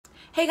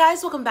Hey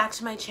guys, welcome back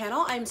to my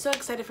channel. I'm so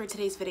excited for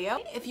today's video.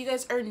 If you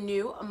guys are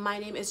new, my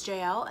name is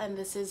JL and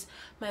this is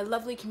my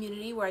lovely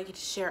community where I get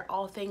to share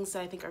all things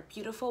that I think are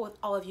beautiful with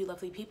all of you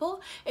lovely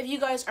people. If you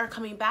guys are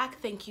coming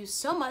back, thank you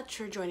so much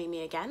for joining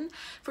me again.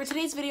 For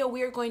today's video,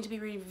 we are going to be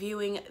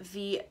reviewing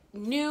the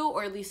new,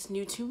 or at least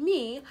new to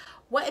me,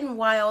 Wet n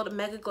Wild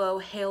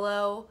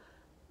MegaGlo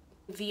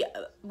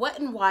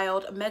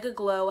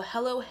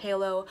MegaGlo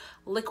Halo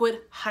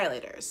Liquid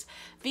Highlighters.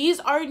 These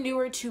are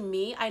newer to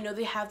me. I know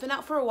they have been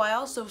out for a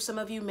while, so some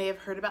of you may have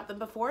heard about them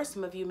before,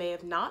 some of you may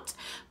have not,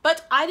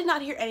 but I did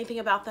not hear anything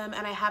about them,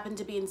 and I happened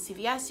to be in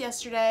CVS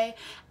yesterday,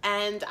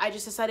 and I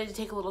just decided to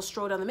take a little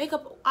stroll down the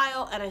makeup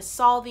aisle, and I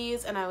saw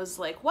these, and I was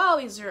like, wow,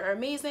 these are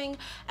amazing,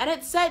 and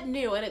it said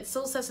new, and it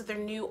still says that they're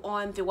new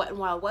on the Wet n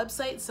Wild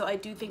website, so I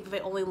do think that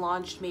they only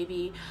launched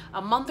maybe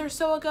a month or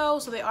so ago,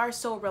 so they are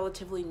still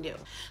relatively new.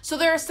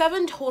 So there are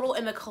 7 total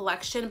in the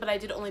collection, but I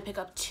did only pick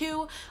up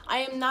 2. I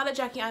am not at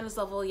Jackie Aina's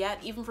level yet.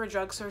 Even for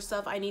drugstore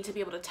stuff, I need to be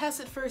able to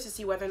test it first to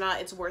see whether or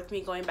not it's worth me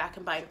going back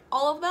and buying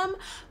all of them.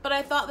 But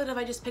I thought that if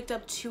I just picked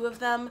up 2 of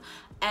them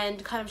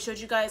and kind of showed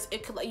you guys,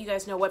 it could let you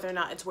guys know whether or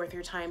not it's worth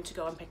your time to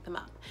go and pick them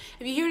up.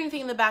 If you hear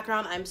anything in the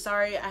background, I'm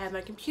sorry. I have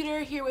my computer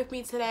here with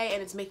me today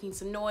and it's making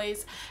some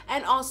noise.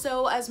 And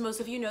also, as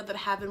most of you know that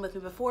have been with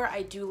me before,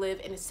 I do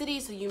live in a city,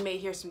 so you may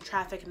hear some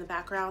traffic in the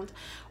background,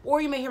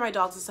 or you may hear my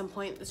dogs at some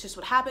point. It's just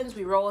what happens.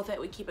 We roll with it,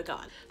 we keep it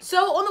going.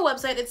 So on the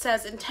website it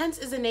says, Intense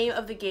is the name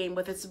of the game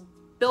with its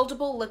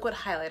buildable liquid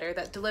highlighter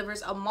that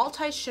delivers a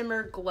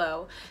multi-shimmer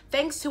glow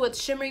thanks to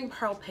its shimmering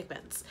pearl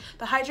pigments.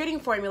 The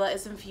hydrating formula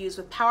is infused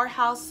with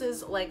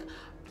powerhouses like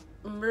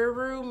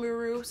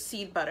muru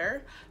seed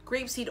butter,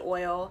 grapeseed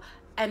oil,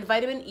 and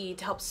vitamin E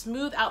to help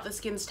smooth out the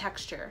skin's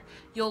texture.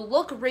 You'll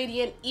look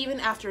radiant even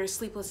after a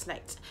sleepless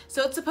night.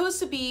 So it's supposed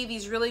to be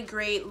these really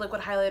great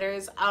liquid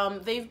highlighters.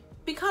 They've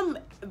become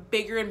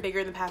bigger and bigger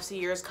in the past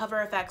few years.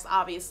 Cover FX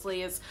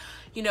obviously is,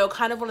 you know,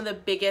 kind of one of the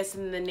biggest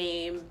in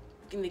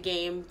the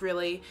game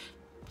really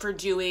for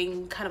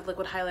doing kind of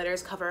liquid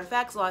highlighters. Cover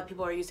FX, a lot of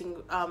people are using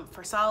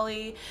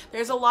Farsali.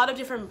 There's a lot of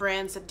different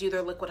brands that do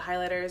their liquid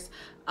highlighters,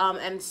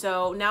 and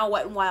so now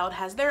Wet n Wild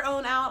has their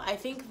own out. I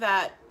think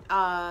that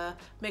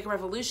Make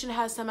Revolution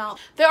has some out.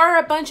 There are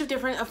a bunch of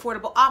different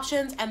affordable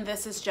options, and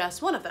this is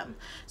just one of them.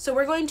 So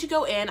we're going to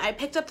go in. I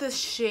picked up the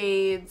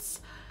shades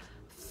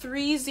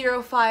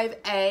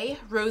 305A,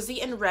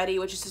 Rosy and Ready,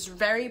 which is this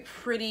very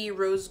pretty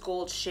rose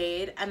gold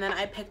shade, and then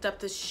I picked up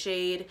the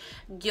shade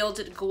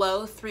Gilded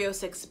Glow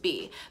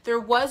 306B. There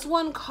was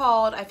one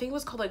called, I think it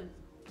was called like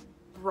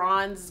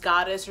Bronze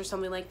Goddess or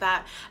something like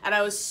that, and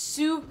I was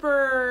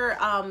super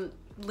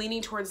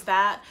leaning towards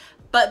that.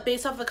 But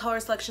based off the color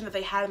selection that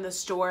they had in the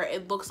store,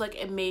 it looks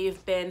like it may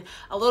have been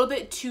a little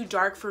bit too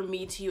dark for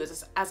me to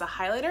use as a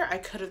highlighter. I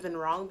could have been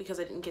wrong because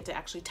I didn't get to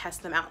actually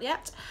test them out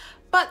yet.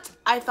 But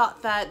I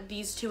thought that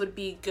these 2 would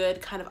be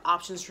good kind of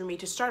options for me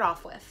to start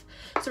off with.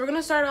 So we're going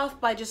to start off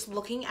by just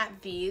looking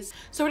at these.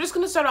 So we're just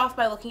going to start off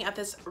by looking at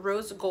this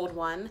rose gold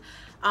one.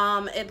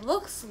 It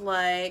looks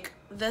like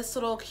this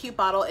little cute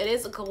bottle. It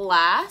is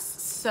glass,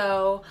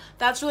 so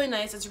that's really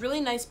nice. It's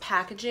really nice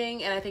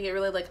packaging, and I think it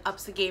really like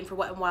ups the game for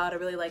Wet n Wild. I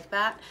really like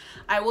that.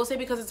 I will say,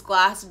 because it's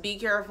glass, be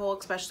careful,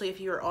 especially if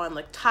you're on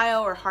like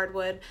tile or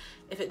hardwood.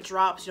 If it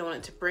drops, you don't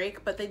want it to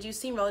break, but they do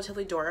seem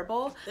relatively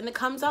durable. And it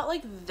comes out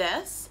like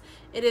this.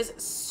 It is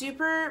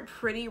super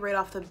pretty right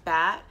off the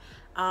bat.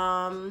 Yeah,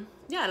 and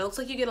it looks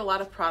like you get a lot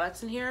of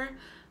products in here.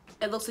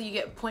 It looks like you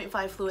get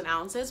 0.5 fluid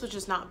ounces, which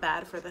is not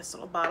bad for this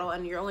little bottle,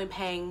 and you're only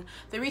paying,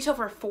 they retail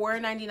for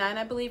 $4.99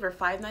 I believe, or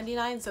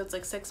 $5.99, so it's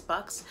like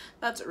 $6.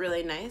 That's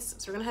really nice.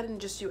 So we're gonna go ahead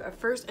and just do a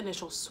first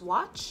initial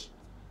swatch.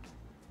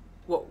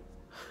 Whoa.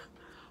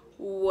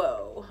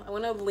 Whoa. I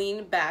want to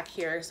lean back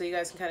here so you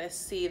guys can kind of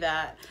see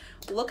that.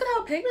 Look at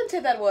how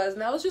pigmented that was,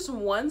 and that was just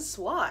one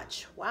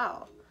swatch.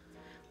 Wow.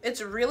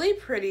 It's really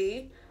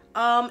pretty.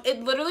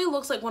 It literally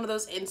looks like one of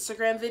those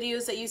Instagram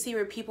videos that you see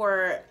where people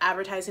are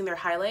advertising their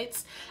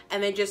highlights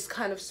and they just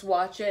kind of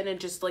swatch it and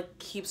it just like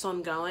keeps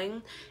on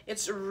going.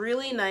 It's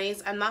really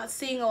nice. I'm not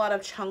seeing a lot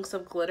of chunks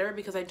of glitter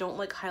because I don't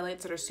like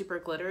highlights that are super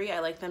glittery. I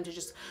like them to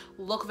just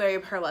look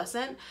very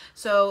pearlescent.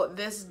 So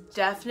this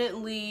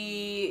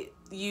definitely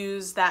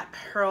used that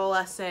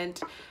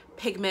pearlescent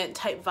pigment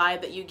type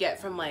vibe that you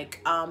get from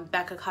like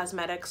Becca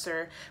Cosmetics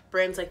or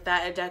brands like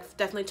that. It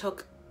definitely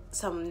took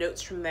some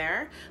notes from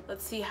there.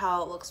 Let's see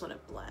how it looks when it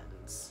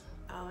blends.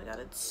 Oh my god,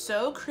 it's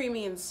so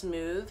creamy and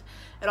smooth.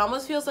 It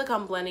almost feels like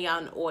I'm blending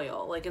out an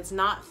oil. Like, it's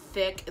not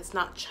thick, it's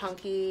not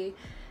chunky,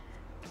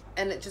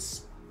 and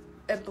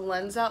it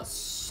blends out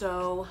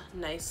so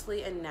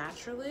nicely and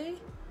naturally.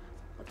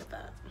 Look at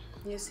that.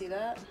 You see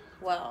that?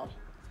 Wow,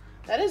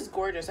 that is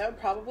gorgeous. That would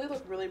probably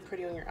look really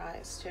pretty on your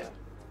eyes too.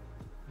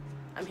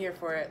 I'm here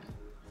for it.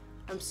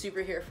 I'm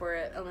super here for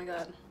it. Oh my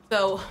god.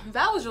 So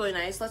that was really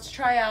nice. Let's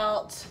try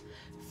out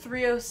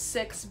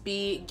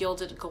 306B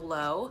Gilded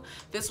Glow.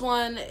 This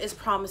one is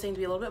promising to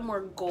be a little bit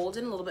more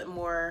golden, a little bit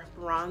more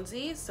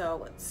bronzy. So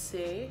let's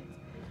see.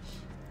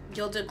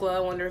 Gilded Glow, I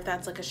wonder if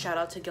that's like a shout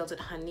out to Gilded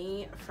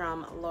Honey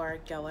from Laura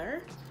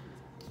Geller.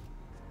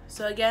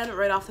 So again,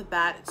 right off the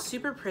bat, it's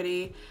super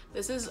pretty.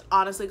 This is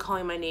honestly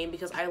calling my name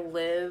because I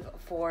live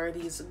for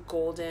these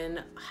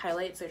golden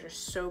highlights. They're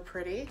just so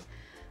pretty.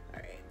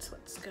 All right,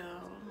 let's go.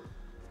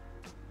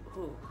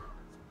 Ooh.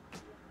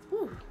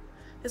 Ooh.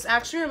 This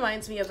actually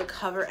reminds me of the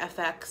Cover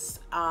FX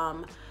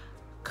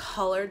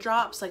color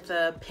drops, like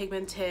the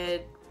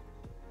pigmented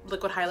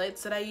liquid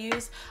highlights that I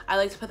use. I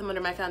like to put them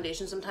under my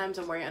foundation sometimes.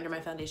 I'm wearing it under my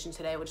foundation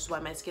today, which is why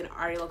my skin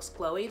already looks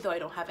glowy, though I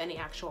don't have any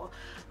actual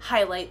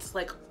highlights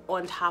like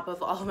on top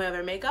of all of my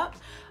other makeup.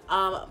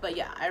 But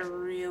yeah, I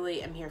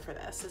really am here for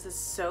this. This is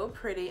so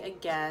pretty.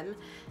 Again,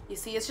 you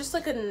see, it's just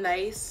like a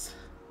nice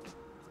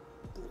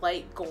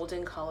light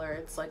golden color.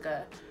 It's like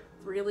a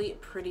really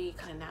pretty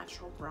kind of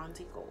natural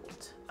bronzy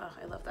gold. Oh,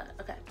 I love that.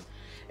 Okay.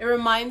 It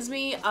reminds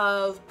me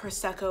of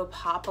Prosecco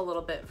Pop a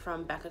little bit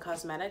from Becca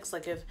Cosmetics.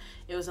 Like if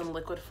it was in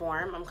liquid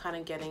form, I'm kind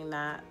of getting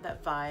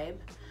that vibe.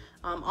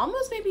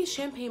 Almost maybe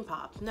Champagne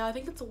Pop. No, I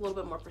think it's a little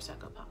bit more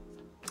Prosecco Pop.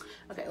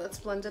 Okay, let's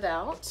blend it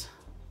out.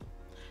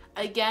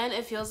 Again,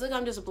 it feels like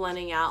I'm just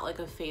blending out like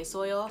a face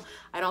oil.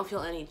 I don't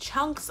feel any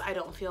chunks. I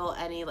don't feel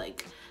any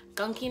like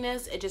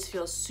gunkiness. It just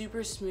feels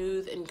super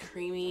smooth and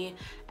creamy,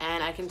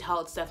 and I can tell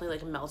it's definitely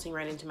like melting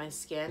right into my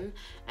skin.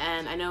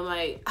 And I know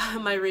my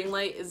my ring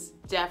light is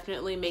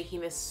definitely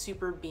making this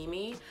super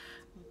beamy,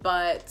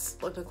 but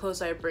like the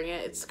closer I bring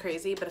it, it's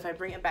crazy. But if I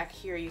bring it back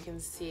here, you can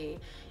see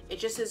it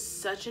just is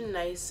such a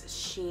nice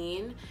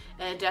sheen,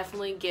 and it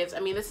definitely gives, I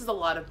mean, this is a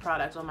lot of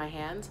product on my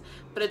hands,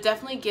 but it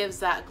definitely gives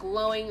that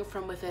glowing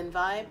from within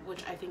vibe,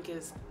 which I think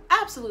is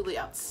absolutely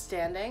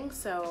outstanding.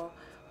 So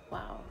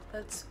wow,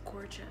 that's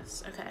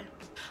gorgeous. Okay.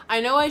 I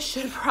know I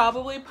should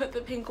probably put the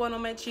pink one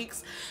on my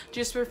cheeks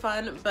just for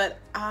fun, but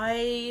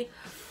that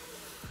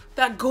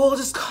gold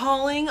is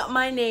calling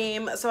my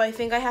name. So I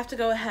think I have to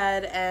go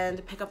ahead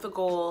and pick up the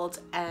gold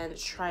and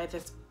try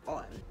this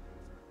on.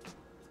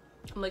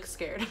 I'm like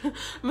scared.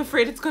 I'm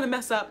afraid it's gonna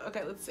mess up.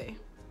 Okay, let's see.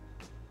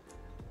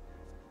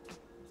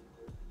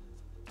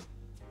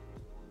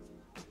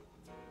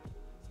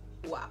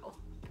 Wow.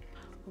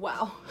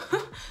 Wow,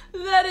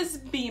 that is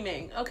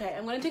beaming. Okay,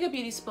 I'm gonna take a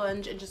beauty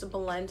sponge and just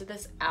blend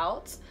this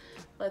out.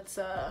 Let's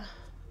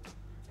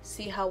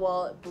see how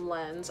well it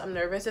blends. I'm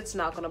nervous it's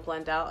not gonna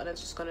blend out and it's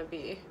just gonna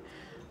be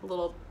a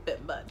little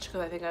bit much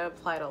because I think I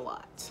applied a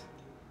lot.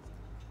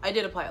 I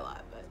did apply a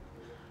lot, but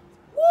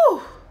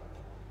woo,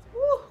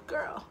 woo,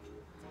 girl,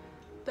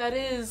 that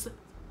is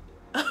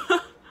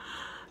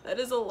that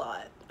is a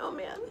lot. Oh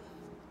man.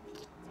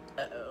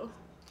 Uh-oh.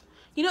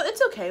 You know,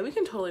 it's okay. We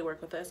can totally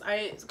work with this.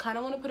 I kind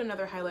of want to put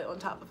another highlight on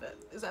top of it.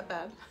 Is that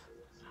bad?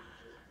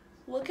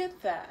 Look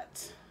at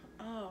that.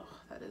 Oh,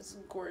 that is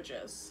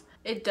gorgeous.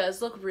 It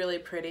does look really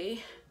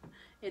pretty.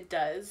 It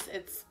does.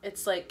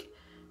 It's like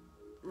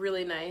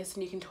really nice,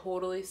 and you can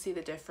totally see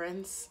the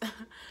difference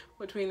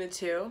between the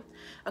two.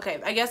 Okay,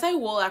 I guess I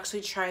will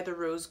actually try the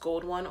rose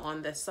gold one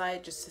on this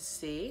side just to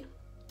see.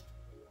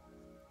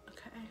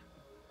 Okay.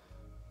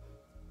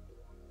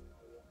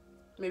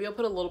 Maybe I'll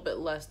put a little bit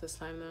less this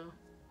time though.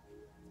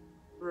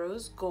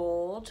 Rose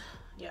gold,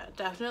 yeah,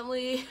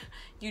 definitely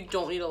you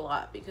don't need a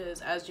lot,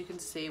 because as you can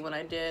see, when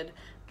I did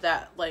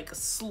that like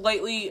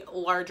slightly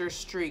larger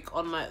streak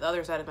on the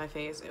other side of my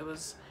face, it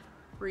was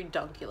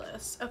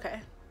redunculous.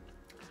 Okay,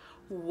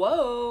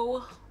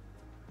 whoa,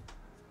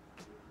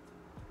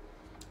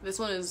 this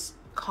one is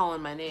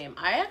calling my name.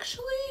 I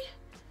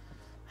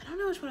don't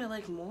know which one I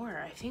like more.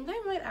 I think I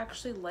might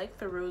actually like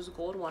the rose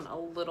gold one a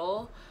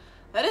little.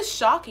 That is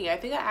shocking. I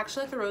think I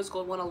actually like the rose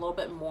gold one a little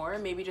bit more,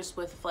 maybe just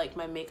with like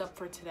my makeup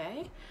for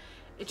today.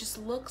 It just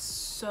looks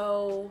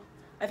so,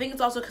 I think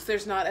it's also because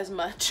there's not as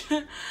much.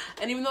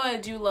 And even though I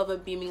do love a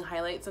beaming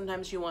highlight,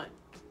 sometimes you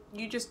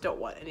just don't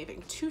want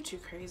anything too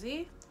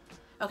crazy.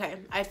 Okay,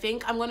 I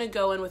think I'm gonna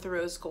go in with the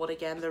rose gold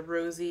again, the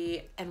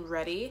Rosy and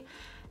Ready.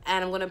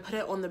 And I'm gonna put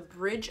it on the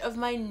bridge of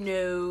my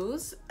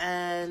nose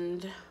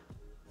and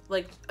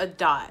like a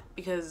dot,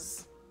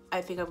 because I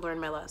think I've learned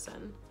my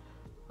lesson.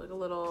 Like a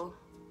little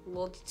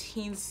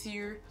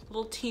teensers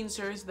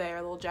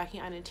there, little Jackie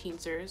Aina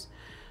teensers,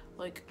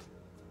 like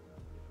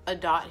a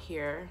dot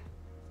here,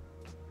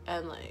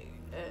 and like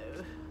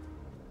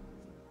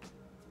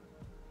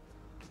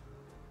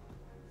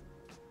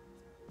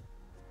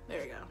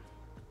there we go.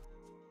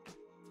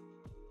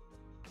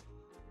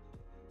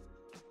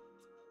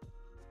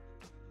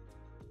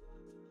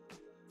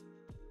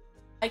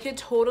 I could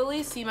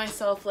totally see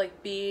myself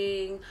like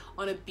being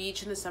on a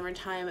beach in the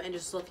summertime and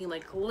just looking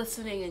like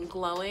glistening and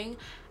glowing,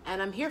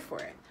 and I'm here for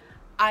it.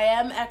 I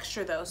am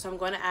extra though, so I'm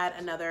going to add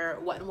another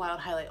Wet n Wild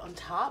highlight on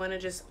top. I'm going to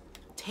just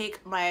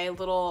take my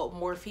little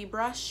Morphe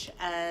brush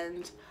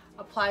and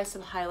apply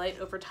some highlight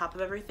over top of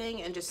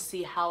everything and just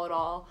see how it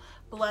all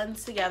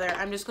blends together.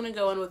 I'm just going to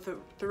go in with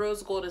the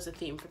rose gold as a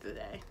theme for the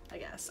day, I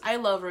guess. I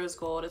love rose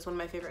gold. It's one of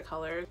my favorite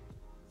colors.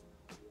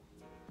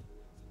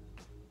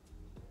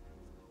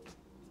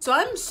 So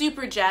I'm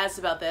super jazzed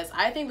about this.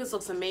 I think this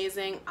looks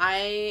amazing.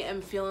 I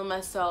am feeling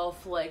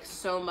myself like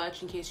so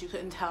much, in case you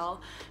couldn't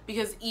tell,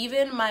 because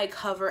even my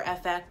Cover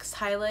FX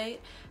highlight,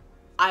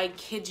 I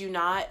kid you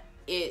not,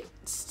 it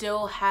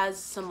still has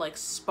some like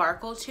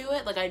sparkle to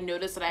it. Like I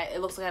noticed that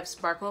it looks like I have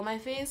sparkle on my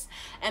face,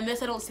 and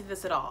this I don't see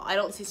this at all. I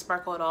don't see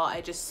sparkle at all.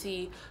 I just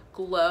see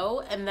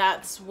glow, and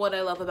that's what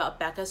I love about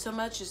Becca so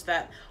much, is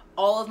that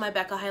all of my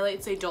Becca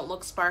highlights, they don't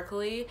look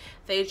sparkly.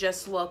 They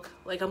just look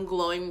like I'm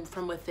glowing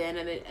from within,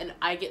 and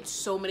I get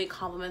so many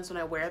compliments when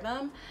I wear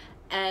them.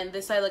 And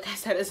this eye, like I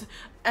said, is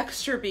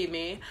extra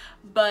beamy,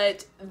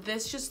 but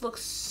this just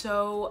looks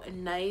so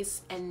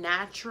nice and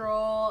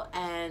natural,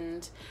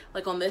 and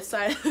like on this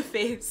side of the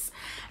face,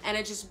 and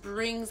it just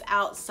brings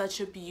out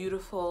such a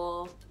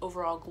beautiful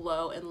overall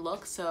glow and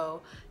look.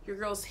 So your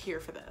girl's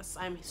here for this.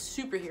 I'm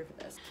super here for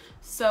this.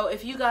 So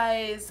if you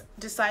guys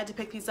decide to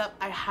pick these up,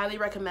 I highly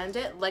recommend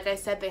it. Like I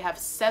said, they have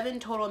 7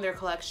 total in their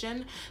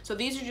collection. So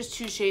these are just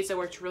 2 shades that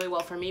worked really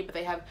well for me, but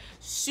they have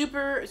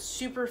super,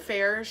 super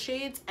fair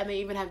shades, and they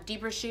even have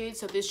deeper shades.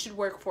 So this should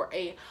work for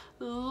a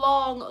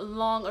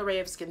long array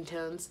of skin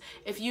tones.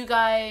 If you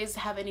guys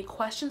have any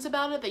questions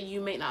about it that you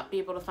may not be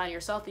able to find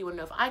yourself, that you want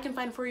to know if I can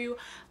find for you,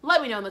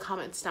 let me know in the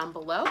comments down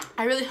below.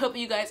 I really hope that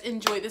you guys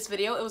enjoyed this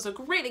video. It was a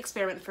great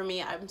experiment for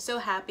me. I'm so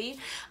happy.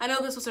 I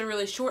know this was a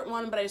really short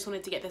one, but I just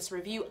wanted to get this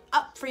review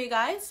up for you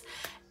guys.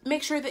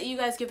 Make sure that you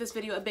guys give this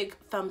video a big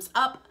thumbs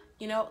up.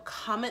 You know,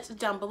 comment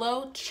down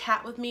below,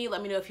 chat with me,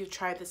 let me know if you've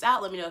tried this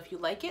out, let me know if you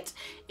like it.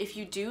 If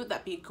you do,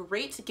 that'd be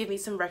great. Give me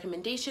some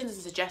recommendations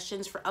and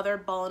suggestions for other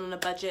ballin' on a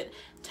budget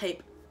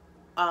type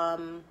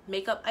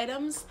makeup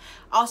items.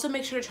 Also,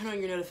 make sure to turn on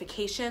your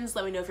notifications.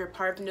 Let me know if you're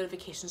part of the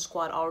notification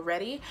squad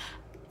already.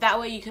 That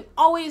way you can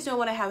always know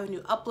when I have a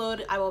new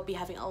upload. I will be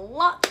having a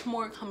lot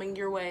more coming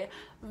your way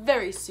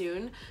very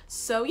soon.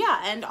 So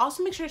yeah, and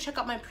also make sure to check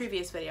out my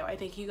previous video. I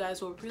think you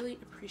guys will really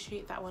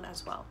appreciate that one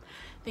as well.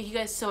 Thank you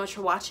guys so much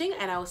for watching,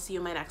 and I will see you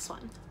in my next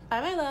one.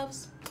 Bye, my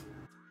loves.